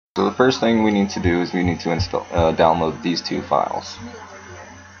So the first thing we need to do is we need to download these two files.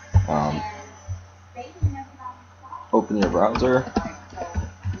 Open your browser,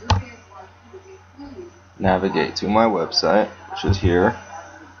 navigate to my website, which is here,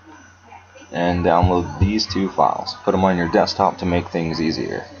 and download these two files. Put them on your desktop to make things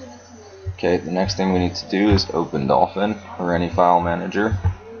easier. Okay, the next thing we need to do is open Dolphin or any file manager.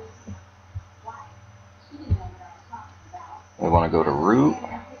 We want to go to root,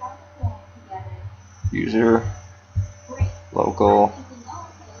 user, local,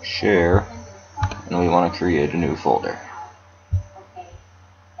 share, and we want to create a new folder.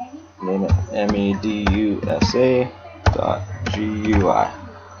 Name it medusa.gui-gui.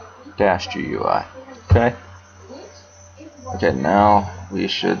 Okay. Okay, now we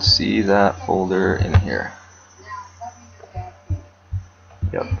should see that folder in here.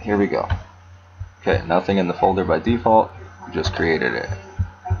 Yep, here we go. Okay, nothing in the folder by default, we just created it.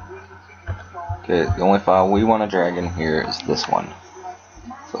 Okay, the only file we want to drag in here is this one.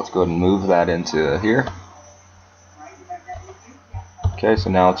 So let's go ahead and move that into here. Okay, so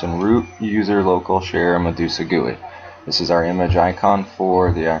now it's in root, user, local, share, medusa-gui. This is our image icon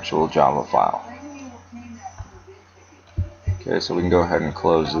for the actual Java file. Okay, so we can go ahead and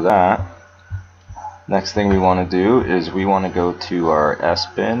close that. Next thing we want to do is we want to go to our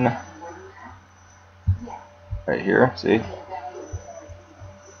sbin right here, see?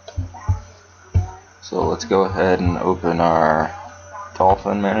 So let's go ahead and open our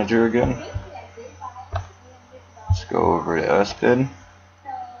Dolphin manager again. Let's go over to sbin.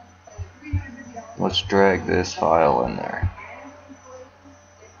 Let's drag this file in there.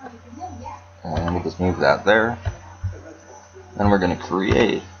 And we'll just move that there. Then we're going to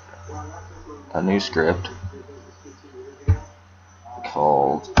create a new script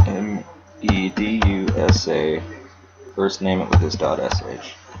called medusa. First name it with this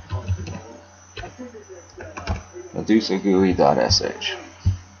 .sh. medusa-gui.sh.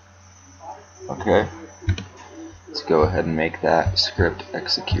 Okay. Let's go ahead and make that script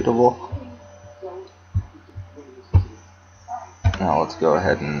executable. Now let's go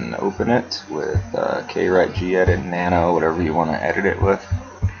ahead and open it with kwrite, gedit, nano, whatever you want to edit it with.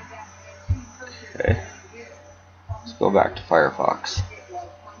 Okay. Let's go back to Firefox.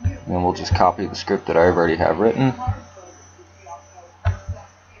 And then we'll just copy the script that I already have written.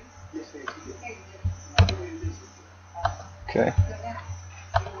 Okay.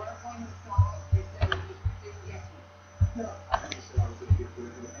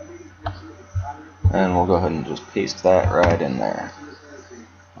 And we'll go ahead and just paste that right in there.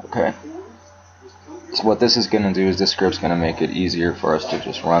 Okay. So what this is going to do is this script's going to make it easier for us to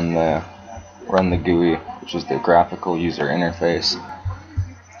just run the GUI, which is the graphical user interface,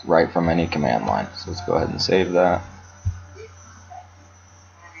 right from any command line. So let's go ahead and save that.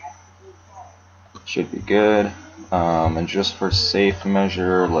 Should be good. And just for safe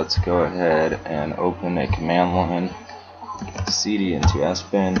measure, let's go ahead and open a command line, cd into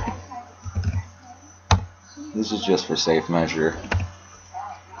sbin. This is just for safe measure.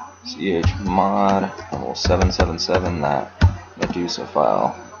 chmod, and we'll 777 that Medusa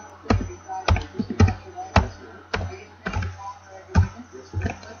file.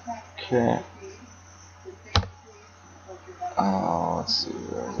 Okay. Let's see,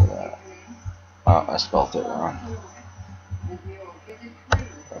 where is it at? Oh, I spelled it wrong.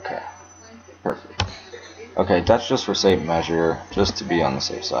 Okay, perfect. Okay, that's just for safe measure, just to be on the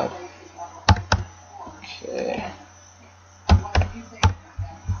safe side. Okay.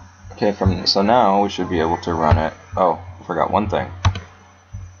 Okay, so now we should be able to run it. Oh, I forgot one thing.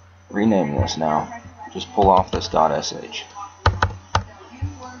 Rename this now. Just pull off this .sh.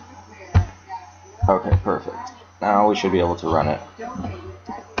 Okay, perfect. Now we should be able to run it.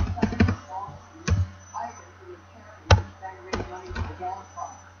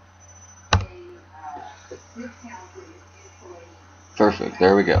 Perfect,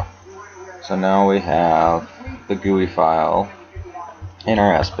 there we go. So now we have the GUI file in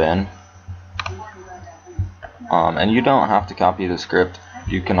our sbin. And you don't have to copy the script.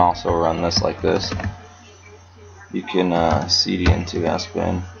 You can also run this like this. You can cd into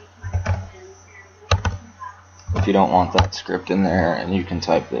sbin if you don't want that script in there, and you can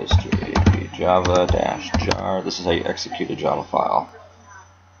type this java-jar. This is how you execute a Java file.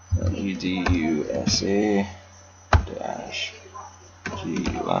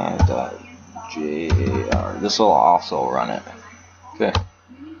 medusa-gui.jar. This will also run it. Okay.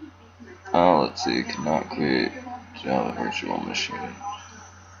 Let's see. Cannot create Java virtual machine.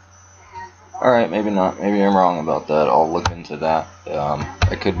 Alright, maybe not. Maybe I'm wrong about that. I'll look into that.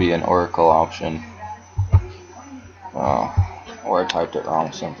 It could be an Oracle option. or I typed it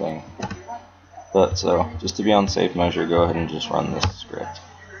wrong something. But so, just to be on safe measure, go ahead and just run this script.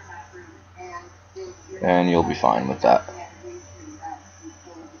 And you'll be fine with that.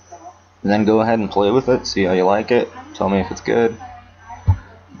 And then go ahead and play with it, see how you like it, tell me if it's good.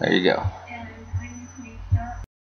 There you go.